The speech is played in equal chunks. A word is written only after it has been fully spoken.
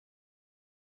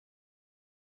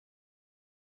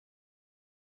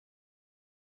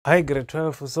Hi grade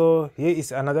 12, so here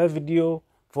is another video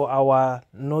for our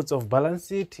notes of balance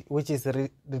sheet, which is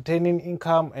retaining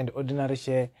income and ordinary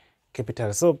share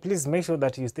capital. So please make sure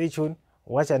that you stay tuned,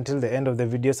 watch until the end of the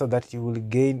video so that you will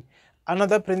gain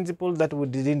another principle that we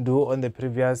didn't do on the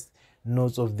previous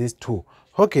notes of these two.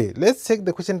 Okay, let's check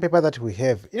the question paper that we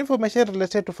have. Information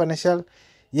related to financial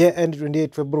year end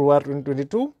 28 February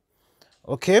 2022.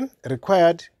 Okay,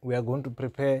 required, we are going to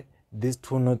prepare these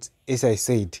two notes as I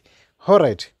said. All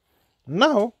right,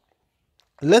 now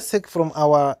let's take from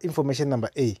our information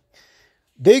number A.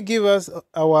 They give us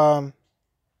our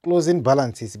closing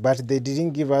balances, but they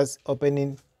didn't give us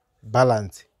opening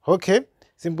balance. Okay,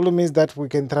 simply means that we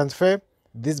can transfer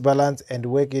this balance and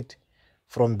work it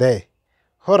from there.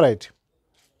 All right,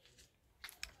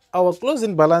 our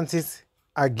closing balances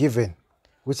are given,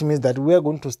 which means that we are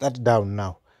going to start down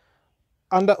now.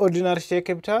 Under ordinary share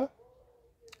capital,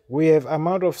 we have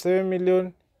amount of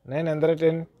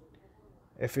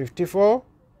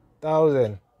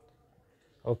 7,954,000.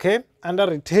 Okay, under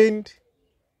retained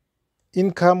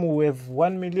income we have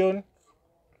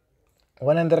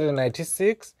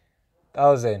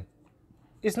 1,196,000.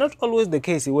 It's not always the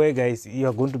case where, guys, you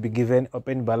are going to be given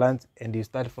open balance and you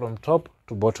start from top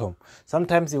to bottom.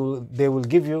 Sometimes they will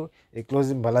give you a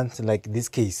closing balance like this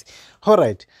case. All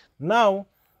right, now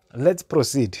let's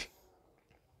proceed.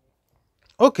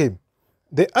 Okay,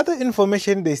 the other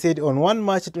information they said on 1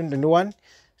 March 2021,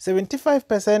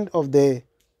 75% of the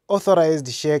authorized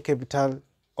share capital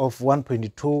of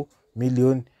 1.2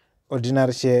 million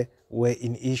ordinary share were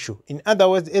in issue. In other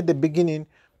words, at the beginning,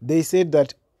 they said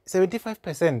that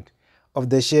 75% of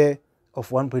the share of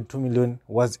 1.2 million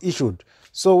was issued.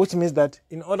 So which means that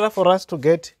in order for us to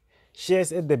get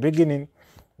shares at the beginning,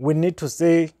 we need to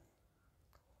say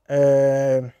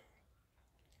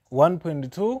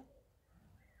 1.2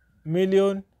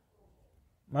 million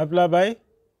multiplied by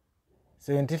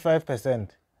 75%.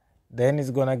 Then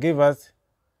it's gonna give us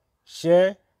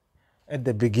share at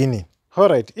the beginning. All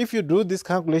right, if you do this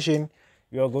calculation,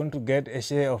 you are going to get a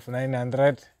share of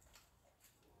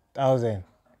 900,000.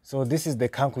 So this is the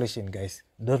calculation, guys.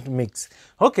 Don't mix.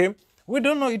 Okay, we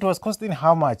don't know it was costing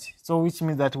how much, so which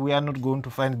means that we are not going to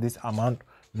find this amount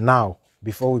now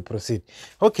before we proceed.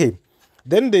 Okay,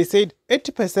 then they said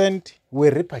 80% were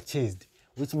repurchased,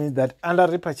 which means that under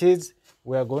repurchase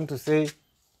we are going to say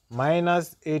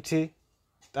minus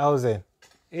 80,000.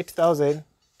 8,000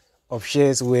 of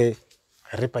shares were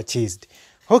repurchased.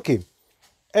 Okay,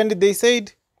 and they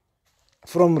said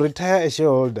from retire a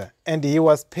shareholder and he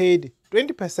was paid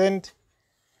 20%,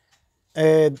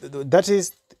 that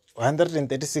is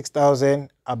 136,000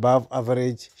 above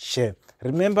average share.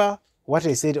 Remember what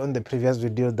I said on the previous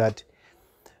video, that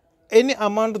any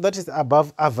amount that is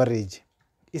above average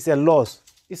is a loss.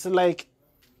 It's like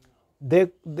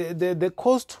the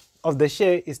cost of the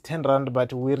share is 10 rand,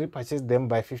 but we repurchase them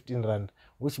by 15 rand,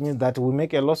 which means that we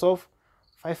make a loss of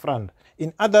 5 rand.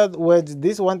 In other words,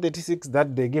 this 136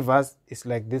 that they give us is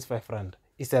like this 5 rand.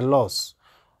 It's a loss.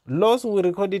 Loss, we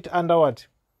record it under what?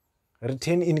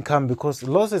 Retained income, because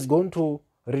loss is going to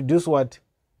reduce what?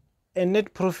 A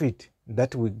net profit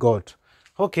that we got.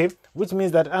 Okay, which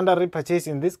means that under repurchase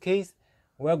in this case,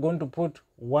 we are going to put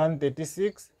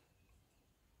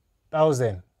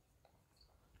 136,000.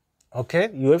 Okay,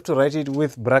 you have to write it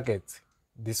with brackets,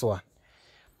 this one.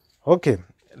 Okay,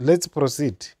 let's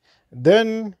proceed.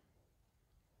 Then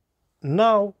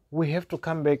now we have to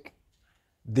come back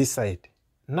this side.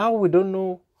 Now we don't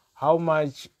know how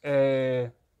much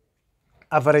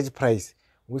average price,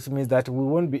 which means that we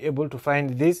won't be able to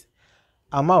find this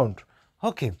amount.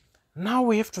 Okay, now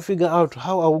we have to figure out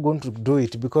how are we going to do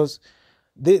it, because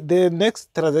the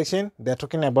next transaction they're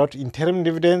talking about interim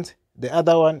dividends, the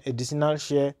other one additional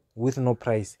share with no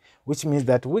price, which means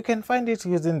that we can find it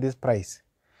using this price.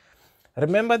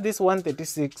 Remember, this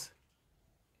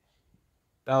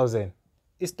 136,000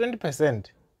 is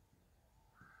 20%.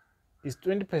 Is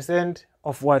 20%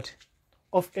 of what?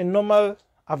 Of a normal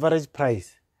average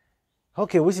price.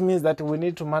 Okay, which means that we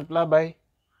need to multiply by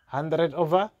 100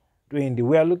 over 20.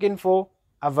 We are looking for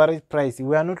average price.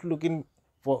 We are not looking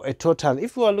for a total.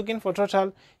 If we are looking for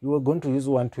total, you are going to use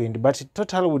 120. But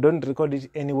total, we don't record it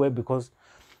anywhere, because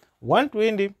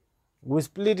 120, we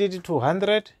split it to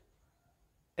 100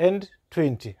 and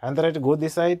 20. 100 go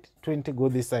this side, 20 go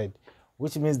this side,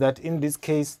 which means that in this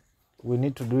case, we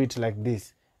need to do it like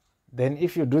this. Then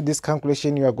if you do this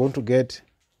calculation, you are going to get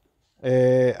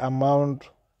a amount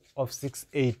of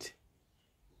 680.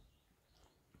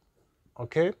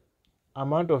 Okay,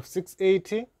 amount of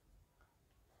 680.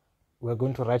 We're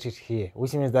going to write it here,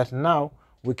 which means that now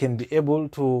we can be able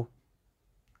to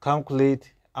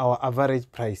calculate our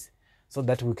average price. so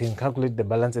that we can calculate the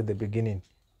balance at the beginning.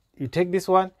 You take this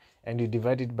one and you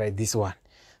divide it by this one,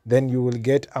 then you will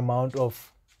get amount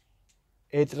of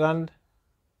 8 rand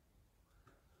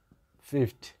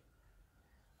 50.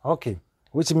 Okay,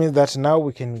 which means that now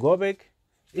we can go back.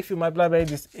 If you multiply by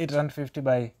this 8 rand 50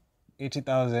 by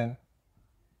 80,000,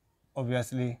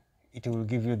 obviously it will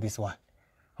give you this one.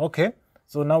 Okay,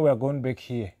 so now we are going back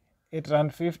here. 8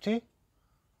 rand 50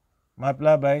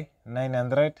 multiply by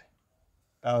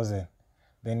 900,000,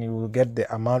 then you will get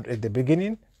the amount at the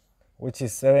beginning, which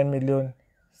is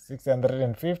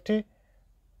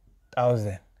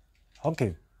 7,650,000.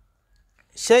 Okay,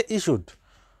 share issued.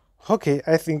 Okay,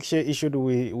 I think share issued,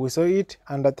 we saw it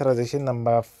under transaction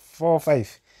number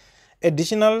 45.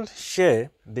 Additional share,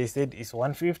 they said, is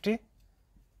 150.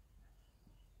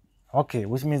 Okay,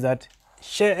 which means that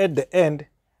share at the end,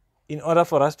 in order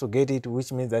for us to get it,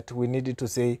 which means that we needed to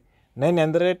say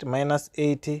 900 minus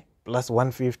 80 plus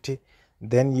 150,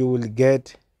 then you will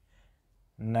get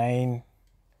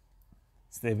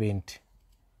 970.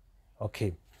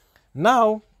 Okay,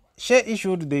 now share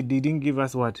issued, they didn't give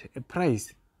us what? A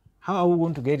price. How are we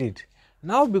going to get it?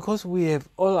 Now, because we have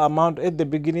all amount at the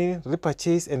beginning,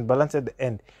 repurchase and balance at the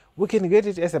end, we can get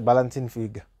it as a balancing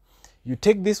figure. You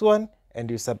take this one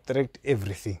and you subtract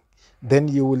everything, then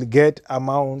you will get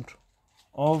amount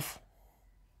of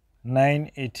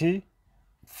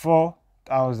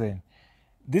 984,000.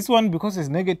 This one, because it's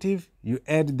negative, you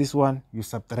add this one, you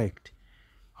subtract.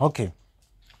 Okay,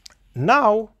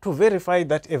 now to verify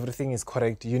that everything is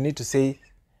correct, you need to say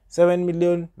 7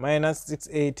 million minus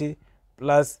 680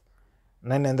 plus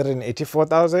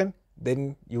 984,000,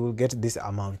 then you will get this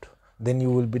amount. Then you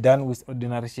will be done with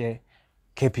ordinary share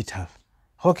capital.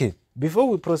 Okay, before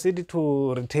we proceed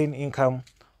to retain income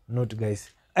note,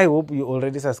 guys, I hope you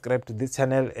already subscribed to this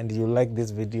channel and you like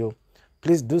this video.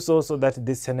 Please do so that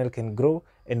this channel can grow,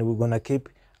 and we're gonna keep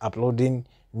uploading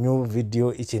new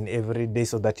video each and every day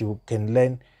so that you can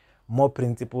learn more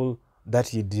principle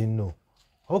that you didn't know.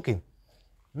 Okay,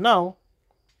 now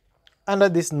under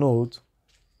this note,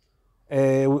 we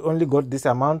only got this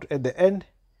amount at the end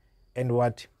and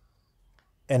what?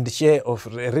 And share of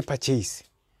repurchase.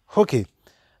 Okay,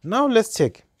 now let's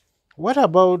check. What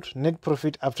about net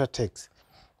profit after tax?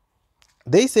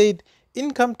 They said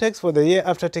income tax for the year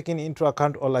after taking into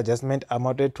account all adjustment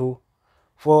amounted to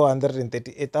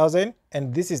 438,000,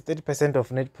 and this is 30%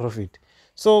 of net profit.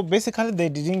 So basically they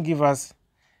didn't give us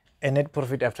a net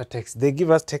profit after tax. They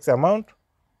give us tax amount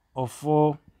of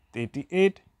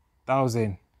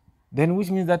 438,000, then which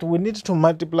means that we need to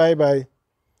multiply by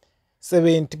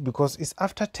 70 because it's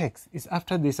after tax. It's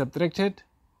after they subtracted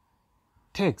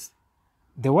tax.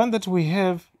 The one that we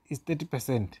have is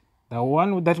 30%. The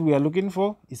one that we are looking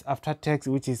for is after tax,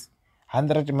 which is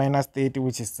 100 minus 30,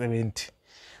 which is 70.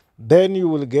 Then you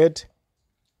will get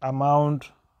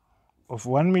amount of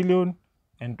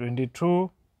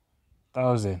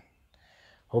 1,022,000.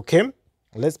 Okay,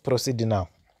 let's proceed now.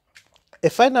 A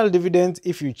final dividend,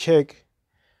 if you check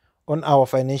on our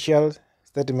financial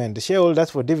statement,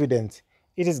 shareholders for dividends,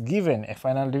 it is given a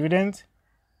final dividend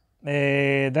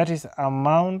that is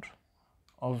amount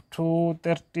of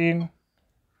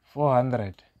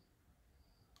 213,400.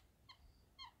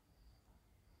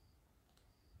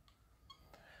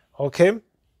 Okay,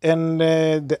 and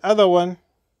the other one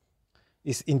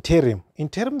is interim.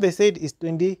 Interim, they said, is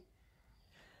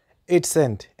 28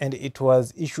 cents, and it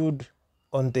was issued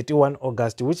on 31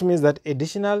 August, which means that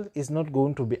additional is not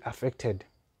going to be affected.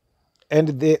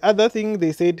 And the other thing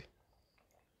they said,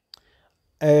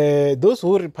 those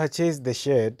who repurchase the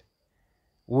share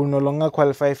will no longer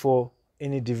qualify for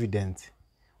any dividends,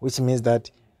 which means that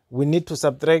we need to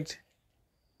subtract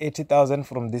 80,000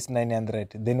 from this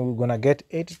 900. Then we're gonna get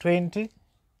 820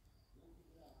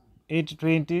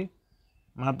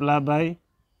 multiplied by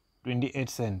 28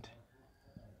 cents.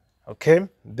 Okay,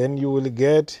 then you will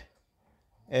get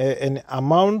an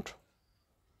amount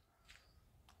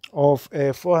of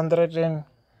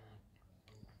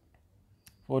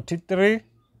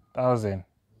 443,000.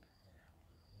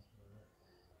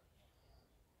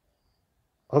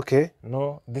 Okay,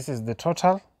 no, this is the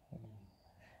total.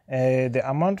 The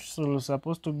amount is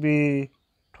supposed to be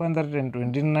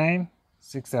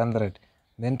 229,600.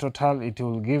 Then total it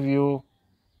will give you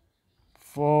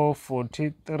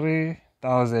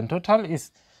 443,000. Total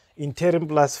is interim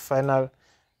plus final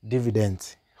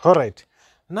dividends. All right,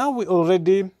 now we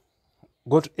already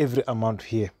got every amount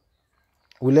here.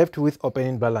 We left with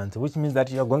opening balance, which means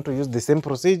that you are going to use the same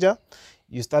procedure.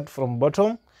 You start from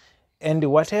bottom, and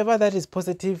whatever that is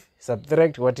positive,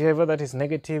 subtract, whatever that is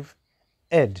negative,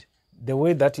 add. The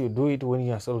way that you do it when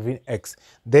you are solving X,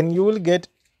 then you will get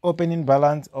opening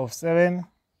balance of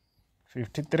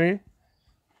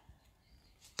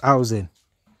 753,000.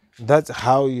 That's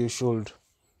how you should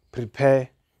prepare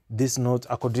this note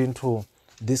according to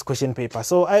this question paper.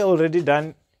 So I already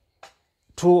done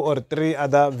 2 or 3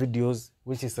 other videos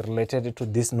which is related to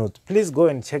this note. Please go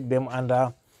and check them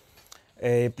under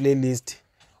a playlist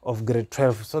of grade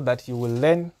 12 so that you will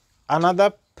learn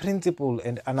another principle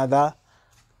and another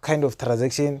kind of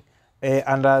transaction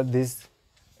under this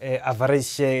average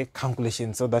share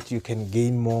calculation, so that you can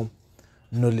gain more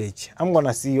knowledge. I'm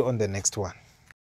gonna see you on the next one.